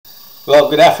Well,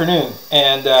 good afternoon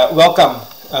and welcome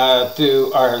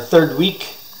to our third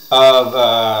week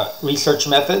of research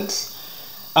methods.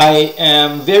 I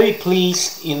am very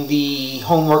pleased in the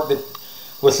homework that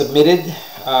was submitted,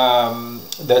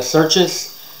 the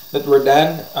searches that were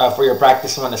done for your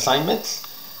practice one assignments.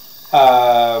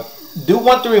 Do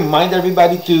want to remind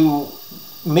everybody to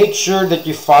make sure that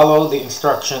you follow the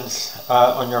instructions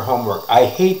on your homework. I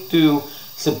hate to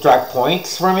subtract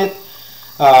points from it.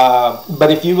 But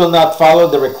if you will not follow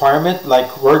the requirement,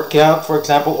 like word count, for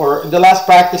example, or in the last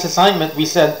practice assignment, we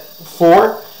said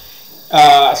 4.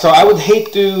 So I would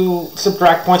hate to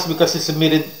subtract points because you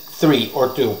submitted 3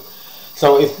 or 2.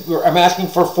 So if I'm asking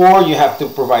for 4, you have to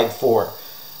provide 4.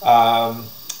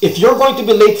 If you're going to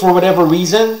be late for whatever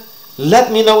reason,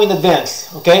 let me know in advance.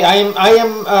 Okay,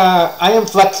 I am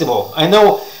flexible. I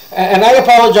know, and I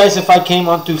apologize if I came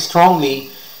on too strongly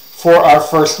for our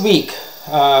first week.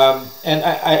 And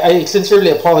I sincerely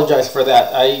apologize for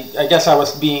that. I guess I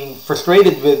was being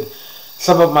frustrated with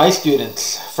some of my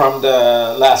students from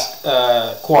the last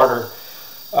quarter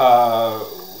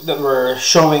that were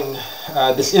showing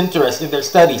disinterest in their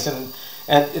studies, and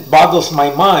it boggles my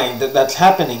mind that that's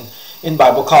happening in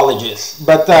Bible colleges.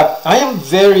 But I am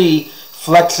very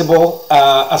flexible.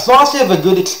 As long as you have a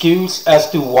good excuse as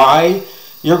to why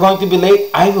you're going to be late,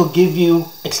 I will give you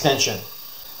extension.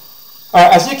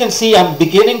 As you can see, I'm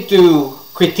beginning to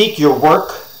critique your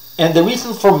work, and the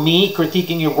reason for me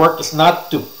critiquing your work is not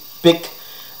to pick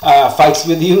fights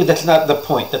with you. That's not the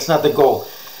point. That's not the goal.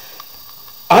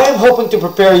 I am hoping to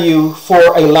prepare you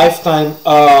for a lifetime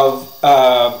of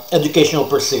educational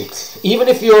pursuits. Even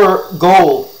if your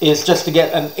goal is just to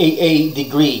get an AA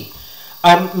degree,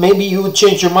 maybe you would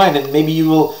change your mind and maybe you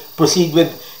will proceed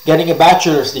with getting a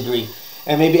bachelor's degree.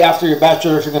 And maybe after your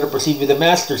bachelor's, you're going to proceed with a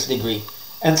master's degree,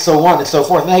 and so on and so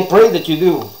forth. And I pray that you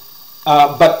do.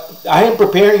 But I am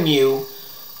preparing you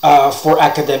for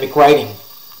academic writing.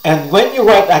 And when you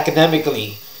write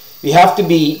academically, you have to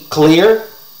be clear,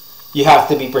 you have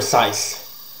to be precise.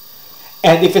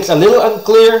 And if it's a little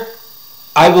unclear,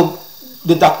 I will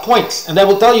deduct points, and I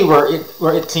will tell you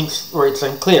where it's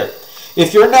unclear.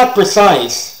 If you're not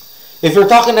precise, if you're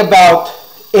talking about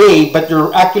A, but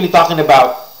you're actually talking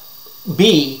about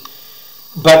B,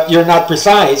 but you're not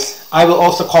precise, I will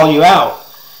also call you out.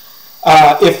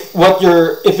 If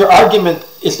your argument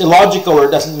is illogical or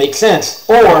doesn't make sense,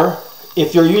 or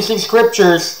if you're using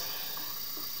scriptures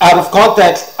out of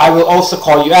context, I will also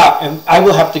call you out, and I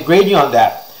will have to grade you on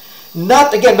that.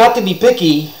 Not to be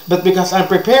picky, but because I'm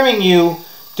preparing you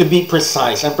to be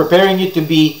precise. I'm preparing you to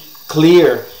be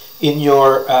clear in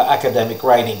your academic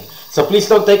writing. So please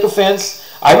don't take offense.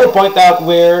 I will point out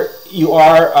where you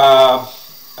are,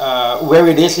 where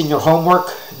it is in your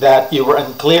homework that you were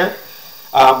unclear.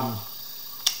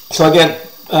 So again,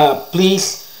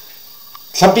 please,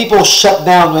 some people shut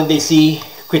down when they see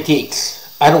critiques.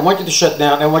 I don't want you to shut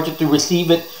down. I want you to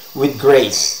receive it with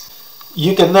grace.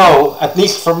 You can know, at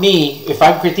least for me, if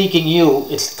I'm critiquing you,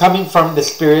 it's coming from the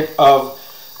spirit of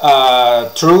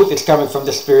truth. It's coming from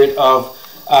the spirit of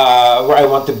where I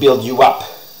want to build you up.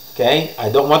 Okay? I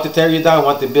don't want to tear you down. I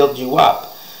want to build you up.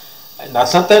 Now,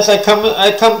 sometimes I come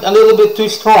a little bit too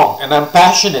strong, and I'm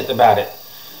passionate about it.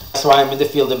 That's why I'm in the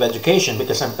field of education,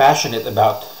 because I'm passionate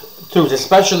about truth,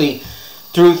 especially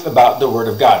truth about the Word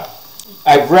of God.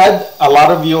 I've read a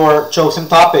lot of your chosen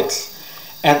topics,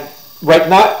 and right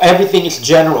now everything is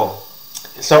general.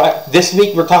 So this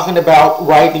week we're talking about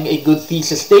writing a good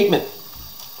thesis statement.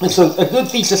 And so a good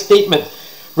thesis statement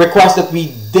requires that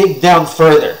we dig down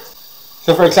further.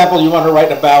 So for example, you want to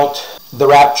write about the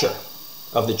rapture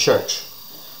of the church.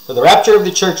 So the rapture of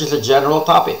the church is a general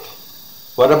topic.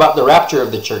 What about the rapture of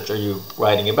the church are you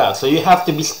writing about? So you have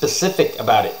to be specific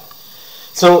about it.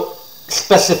 So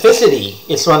specificity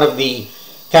is one of the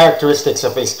characteristics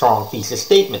of a strong thesis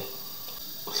statement.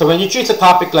 So when you choose a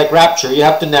topic like rapture, you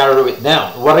have to narrow it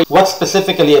down. What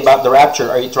specifically about the rapture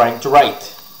are you trying to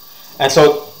write? And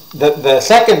so the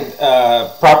second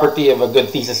property of a good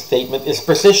thesis statement is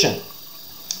precision.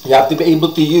 You have to be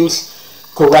able to use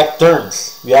correct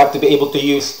terms. You have to be able to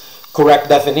use correct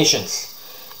definitions.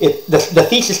 The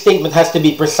thesis statement has to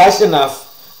be precise enough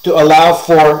to allow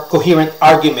for coherent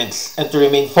arguments and to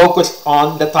remain focused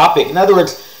on the topic. In other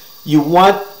words, you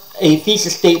want a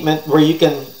thesis statement where you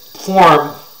can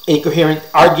form a coherent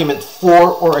argument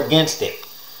for or against it.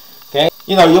 Okay?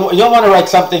 You don't want to write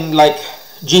something like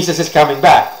Jesus is coming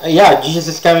back. Yeah, Jesus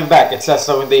is coming back. It says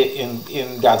so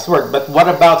in God's Word. But what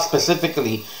about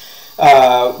specifically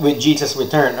with Jesus'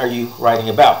 return are you writing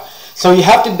about? So you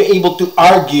have to be able to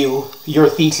argue your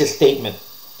thesis statement.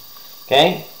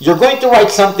 Okay? You're going to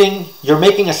write something, you're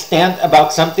making a stand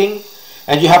about something,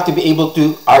 and you have to be able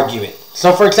to argue it.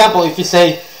 So for example, if you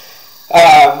say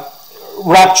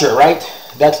rapture, right?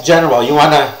 That's general. You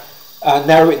want to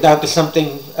narrow it down to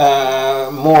something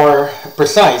more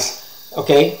precise.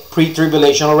 Okay,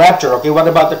 pre-tribulational rapture. Okay, what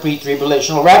about the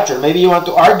pre-tribulational rapture? Maybe you want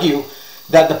to argue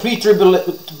that the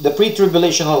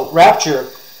pre-tribulational rapture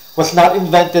was not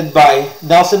invented by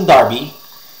Nelson Darby,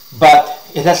 but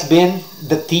it has been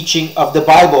the teaching of the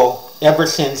Bible ever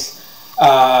since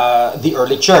the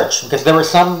early church. Because there were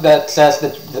some that says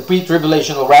that the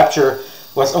pre-tribulational rapture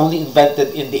was only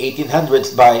invented in the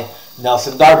 1800s by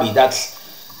Nelson Darby.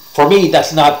 For me,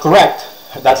 that's not correct.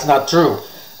 That's not true.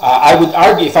 I would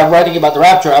argue, if I'm writing about the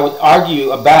rapture, I would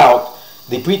argue about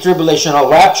the pre-tribulational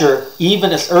rapture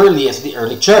even as early as the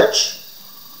early church.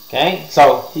 Okay?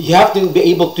 So you have to be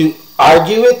able to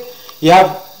argue it. You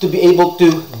have to be able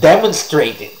to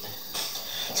demonstrate it.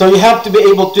 So you have to be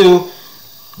able to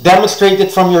demonstrate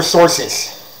it from your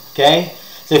sources. Okay?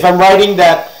 So if I'm writing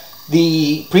that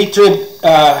the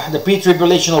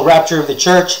pre-tribulational rapture of the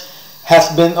church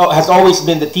has always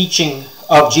been the teaching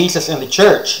of Jesus and the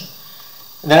church,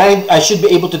 then I should be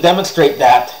able to demonstrate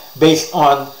that based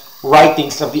on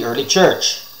writings of the early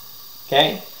church.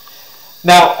 Okay?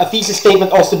 Now, a thesis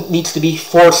statement also needs to be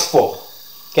forceful.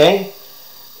 Okay?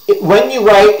 When you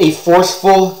write a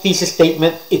forceful thesis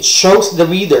statement, it shows the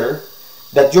reader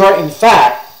that you are in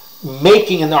fact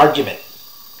making an argument.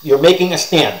 You're making a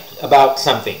stand about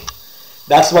something.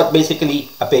 That's what basically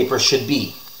a paper should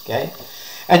be. Okay?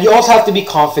 And you also have to be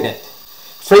confident.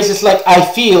 Phrases like I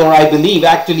feel or I believe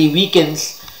actually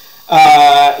weakens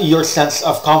your sense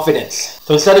of confidence.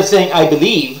 So instead of saying I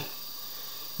believe,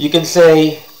 you can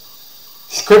say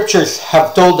scriptures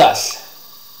have told us.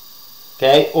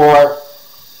 Okay? Or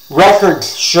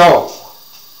records show.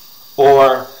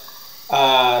 Or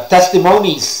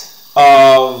testimonies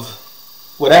of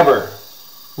whatever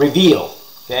reveal.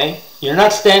 Okay? You're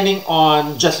not standing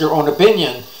on just your own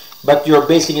opinion, but you're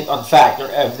basing it on fact, or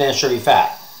evidentiary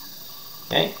fact.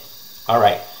 Okay? All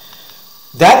right.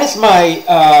 That is my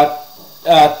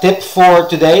tip for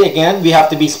today. Again, we have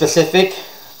to be specific.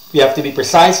 We have to be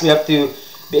precise. We have to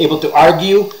be able to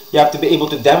argue. You have to be able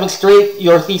to demonstrate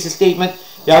your thesis statement.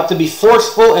 You have to be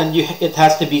forceful, and it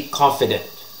has to be confident.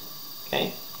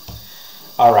 Okay?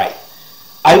 All right.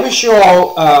 I wish you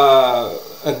all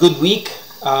a good week.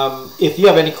 If you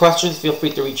have any questions, feel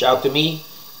free to reach out to me.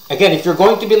 Again, if you're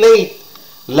going to be late,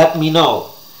 let me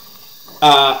know.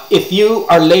 If you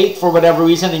are late for whatever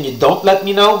reason and you don't let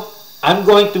me know, I'm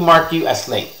going to mark you as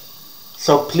late.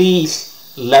 So please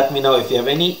let me know if you have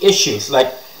any issues.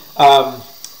 Like,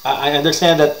 I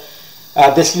understand that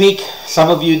this week some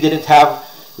of you didn't have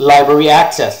library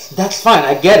access. That's fine,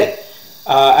 I get it.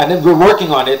 And then we're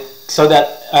working on it so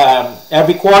that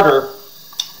every quarter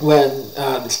when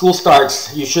the school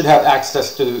starts, you should have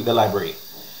access to the library.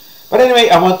 But anyway,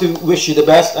 I want to wish you the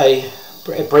best. I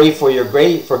pray for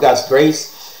for God's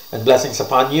grace and blessings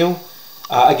upon you.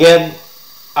 Again,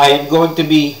 I am going to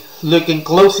be looking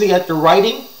closely at your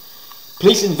writing.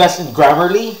 Please invest in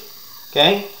Grammarly.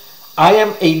 Okay, I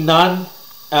am a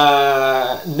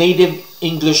non-native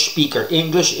English speaker.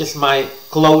 English is my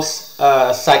close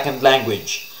second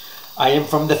language. I am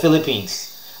from the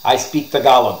Philippines. I speak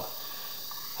Tagalog.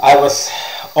 I was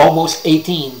almost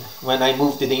 18 when I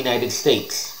moved to the United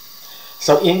States.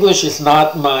 So English is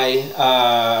not my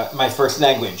my first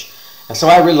language. And so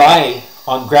I rely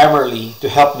on Grammarly to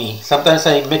help me. Sometimes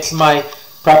I mix my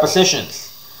prepositions.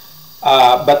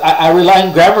 But I rely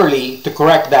on Grammarly to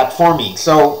correct that for me.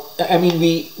 So, I mean,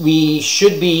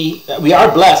 we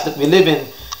are blessed that we live in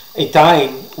a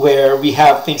time where we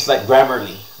have things like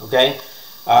Grammarly, okay?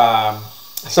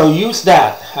 So use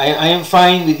that. I am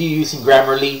fine with you using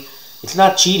Grammarly. It's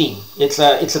not cheating. It's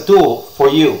a tool for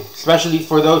you, especially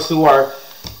for those who are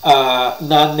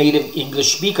non-native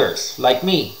English speakers like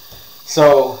me.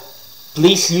 So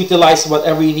please utilize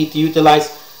whatever you need to utilize.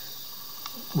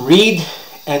 Read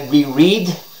and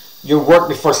reread your work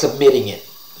before submitting it.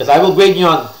 Because I will grade you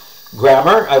on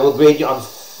grammar. I will grade you on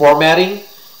formatting.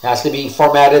 It has to be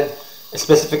formatted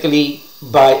specifically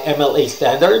by MLA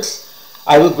standards.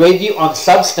 I will grade you on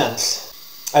substance.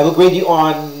 I will grade you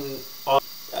on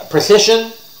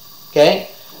precision. Okay.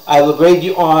 I will grade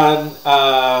you on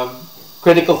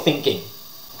critical thinking.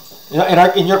 You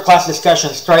know, in your class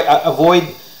discussions, try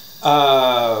avoid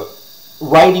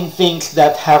writing things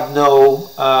that have no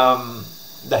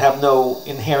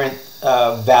inherent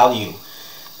value.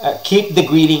 Keep the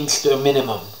greetings to a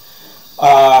minimum.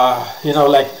 You know,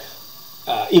 like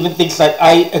even things like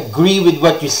I agree with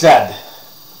what you said.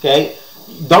 Okay,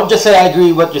 don't just say I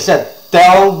agree with what you said.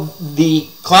 Tell the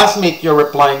classmate you're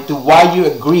replying to why you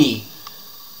agree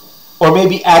or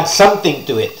maybe add something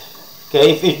to it.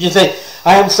 Okay, if you say,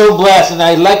 I am so blessed and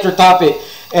I like your topic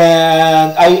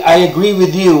and I agree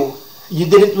with you, you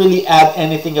didn't really add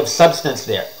anything of substance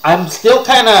there. I'm still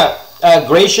kind of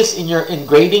gracious in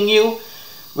grading you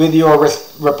with your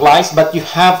replies, but you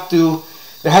have to,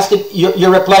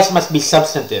 your replies must be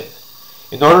substantive.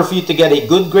 In order for you to get a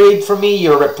good grade from me,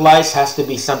 your replies has to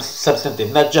be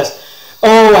substantive, not just,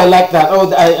 oh, I like that,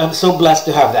 oh, I'm so blessed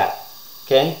to have that.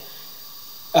 Okay.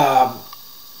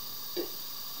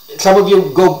 Some of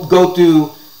you go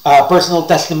to personal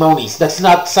testimonies. That's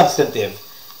not substantive.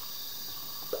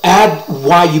 Add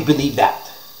why you believe that.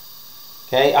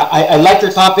 Okay, I like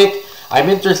your topic. I'm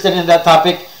interested in that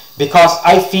topic because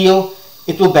I feel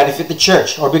it will benefit the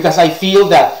church, or because I feel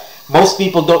that most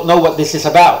people don't know what this is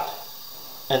about.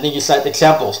 And then you cite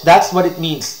examples. That's what it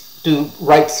means to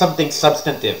write something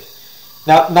substantive.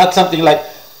 Not something like,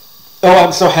 oh,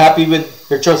 I'm so happy with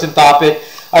your chosen topic.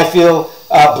 I feel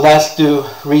blessed to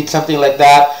read something like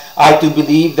that. I do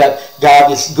believe that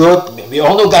God is good. We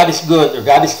all know God is good, or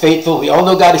God is faithful. We all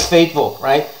know God is faithful,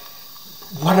 right?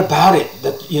 What about it?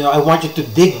 That, I want you to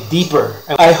dig deeper.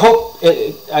 I hope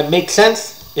it makes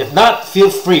sense. If not, feel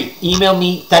free. Email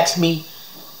me, text me.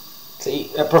 Say,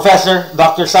 Professor,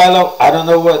 Dr. Silo, I don't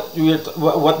know what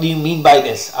do you mean by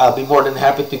this. I'll be more than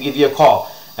happy to give you a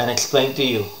call and explain to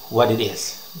you what it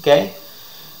is. Okay?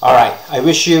 All right. I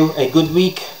wish you a good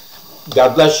week.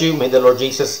 God bless you. May the Lord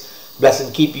Jesus bless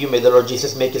and keep you. May the Lord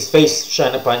Jesus make his face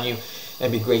shine upon you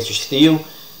and be gracious to you.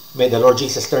 May the Lord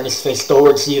Jesus turn his face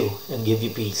towards you and give you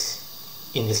peace.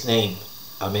 In his name,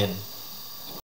 amen.